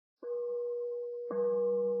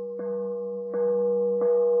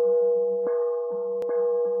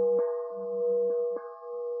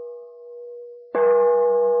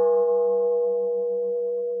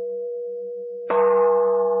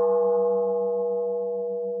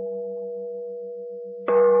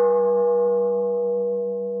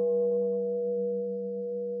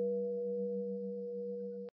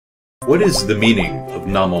What is the meaning of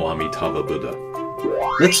Namo Amitabha Buddha?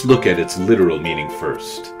 Let's look at its literal meaning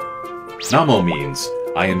first. Namo means,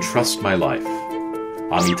 I entrust my life.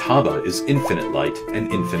 Amitabha is infinite light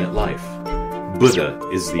and infinite life. Buddha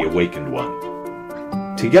is the awakened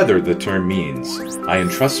one. Together the term means, I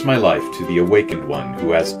entrust my life to the awakened one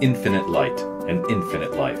who has infinite light and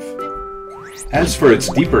infinite life. As for its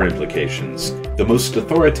deeper implications, the most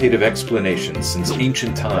authoritative explanation since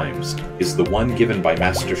ancient times is the one given by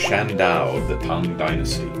Master Shandao of the Tang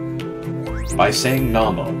Dynasty. By saying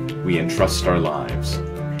Namo, we entrust our lives.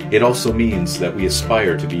 It also means that we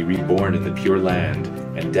aspire to be reborn in the Pure Land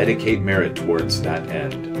and dedicate merit towards that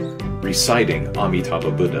end. Reciting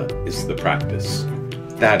Amitabha Buddha is the practice.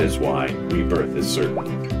 That is why rebirth is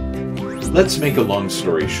certain. Let's make a long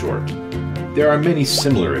story short. There are many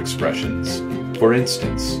similar expressions. For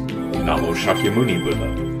instance, Namo Shakyamuni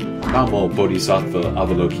Buddha, Namo Bodhisattva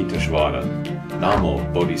Avalokiteshvara,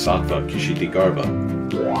 Namo Bodhisattva Kshitigarbha.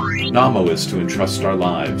 Namo is to entrust our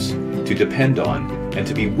lives, to depend on, and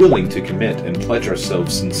to be willing to commit and pledge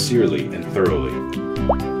ourselves sincerely and thoroughly.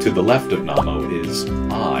 To the left of Namo is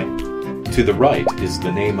I. To the right is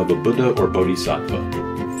the name of a Buddha or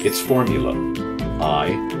Bodhisattva. Its formula: I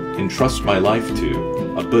entrust my life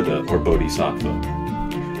to a Buddha or Bodhisattva.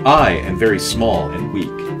 I am very small and weak,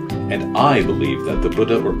 and I believe that the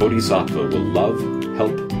Buddha or Bodhisattva will love,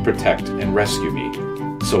 help, protect, and rescue me,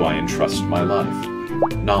 so I entrust my life.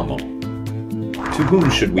 Namo. To whom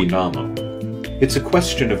should we Namo? It's a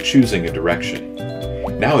question of choosing a direction.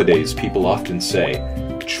 Nowadays, people often say,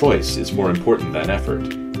 choice is more important than effort.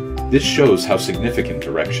 This shows how significant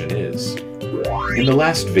direction is. In the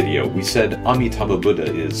last video, we said Amitabha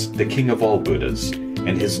Buddha is the king of all Buddhas,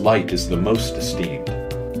 and his light is the most esteemed.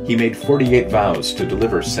 He made 48 vows to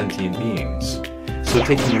deliver sentient beings. So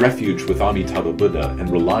taking refuge with Amitabha Buddha and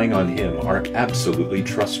relying on him are absolutely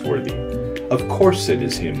trustworthy. Of course it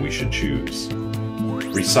is him we should choose.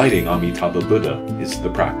 Reciting Amitabha Buddha is the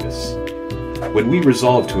practice. When we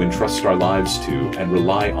resolve to entrust our lives to and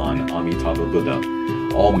rely on Amitabha Buddha,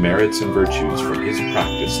 all merits and virtues from his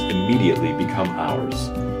practice immediately become ours.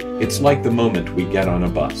 It's like the moment we get on a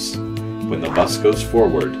bus. When the bus goes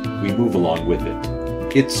forward, we move along with it.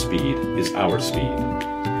 Its speed is our speed.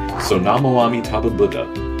 So Namo Amitabha Buddha,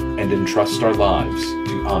 and entrust our lives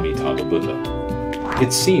to Amitabha Buddha.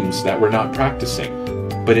 It seems that we're not practicing,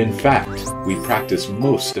 but in fact, we practice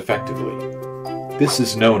most effectively. This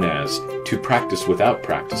is known as to practice without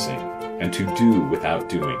practicing, and to do without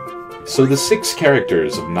doing. So the 6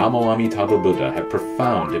 characters of Namo Amitabha Buddha have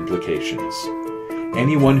profound implications.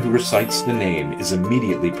 Anyone who recites the name is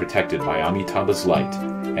immediately protected by Amitabha's light,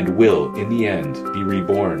 and will, in the end, be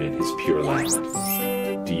reborn in his Pure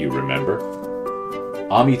Land. Do you remember?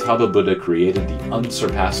 Amitabha Buddha created the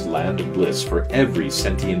unsurpassed land of bliss for every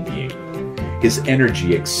sentient being. His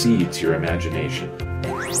energy exceeds your imagination.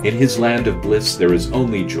 In his land of bliss there is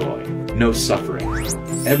only joy, no suffering.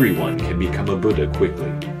 Everyone can become a Buddha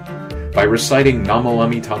quickly. By reciting Namo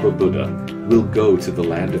Amitabha Buddha, we'll go to the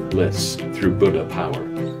land of bliss through Buddha power.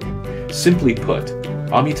 Simply put,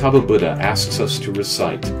 Amitabha Buddha asks us to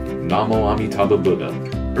recite Namo Amitabha Buddha,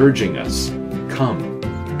 urging us, come,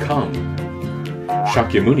 come.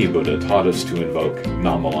 Shakyamuni Buddha taught us to invoke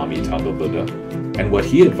Namo Amitabha Buddha, and what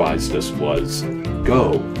he advised us was,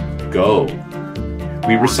 go, go.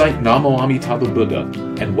 We recite Namo Amitabha Buddha,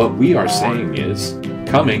 and what we are saying is,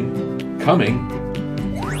 coming, coming.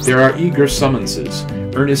 There are eager summonses,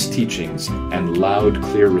 earnest teachings, and loud,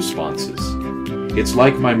 clear responses. It's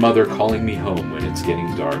like my mother calling me home when it's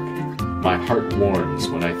getting dark. My heart warms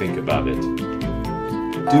when I think about it.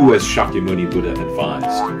 Do as Shakyamuni Buddha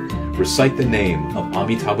advised. Recite the name of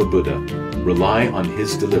Amitabha Buddha, rely on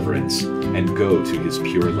his deliverance, and go to his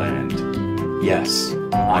Pure Land. Yes,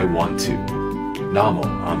 I want to. Namo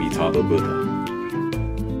Amitabha Buddha.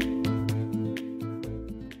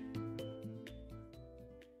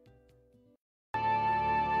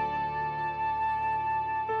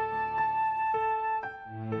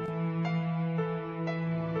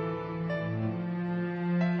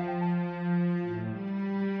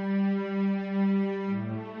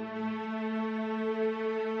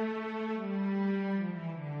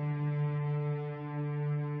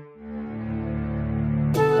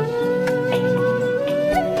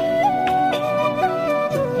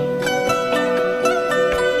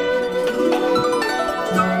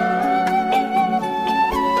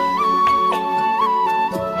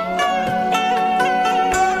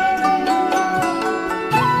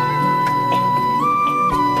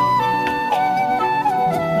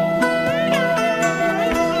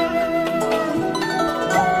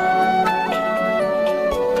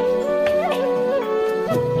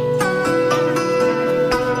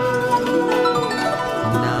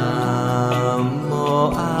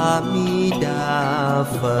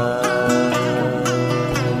 Phật.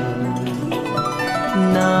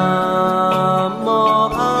 Namo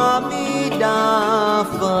Amitabha.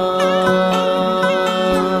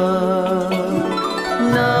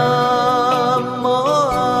 Namo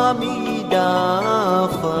Amitabha.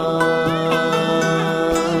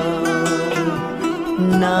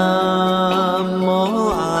 Namo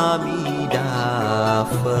Amitabha.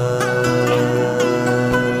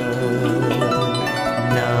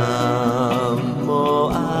 Namo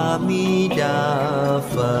Amitabha.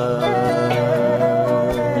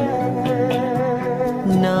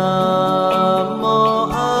 Namo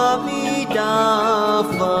Amitabha.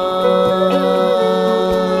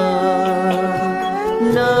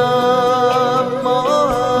 Namo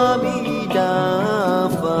Amitabha.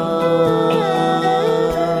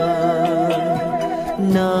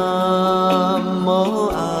 Namo Amitabha. Namo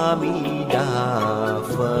Amitabha.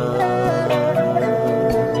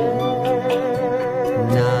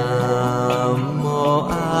 Namo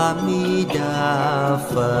Amitabha.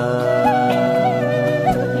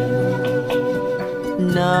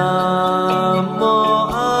 Namo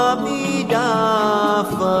Amitabha.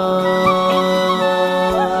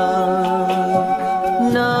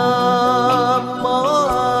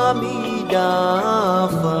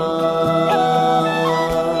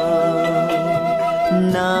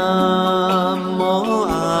 Namo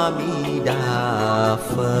Amitabha.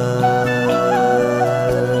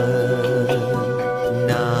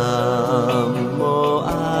 Namo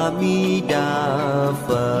Amitabha.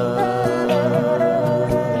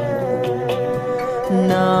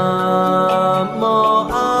 Namo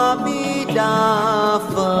Amitabha.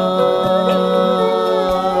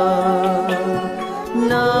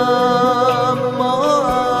 Namo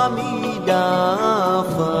Amitabha.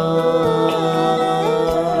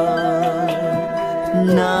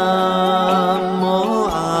 Namo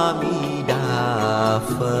Amitabha.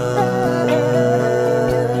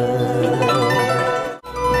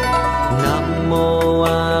 Namo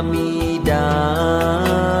Amitabha.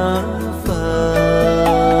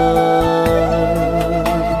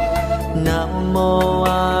 Namo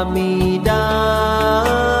Amitabha.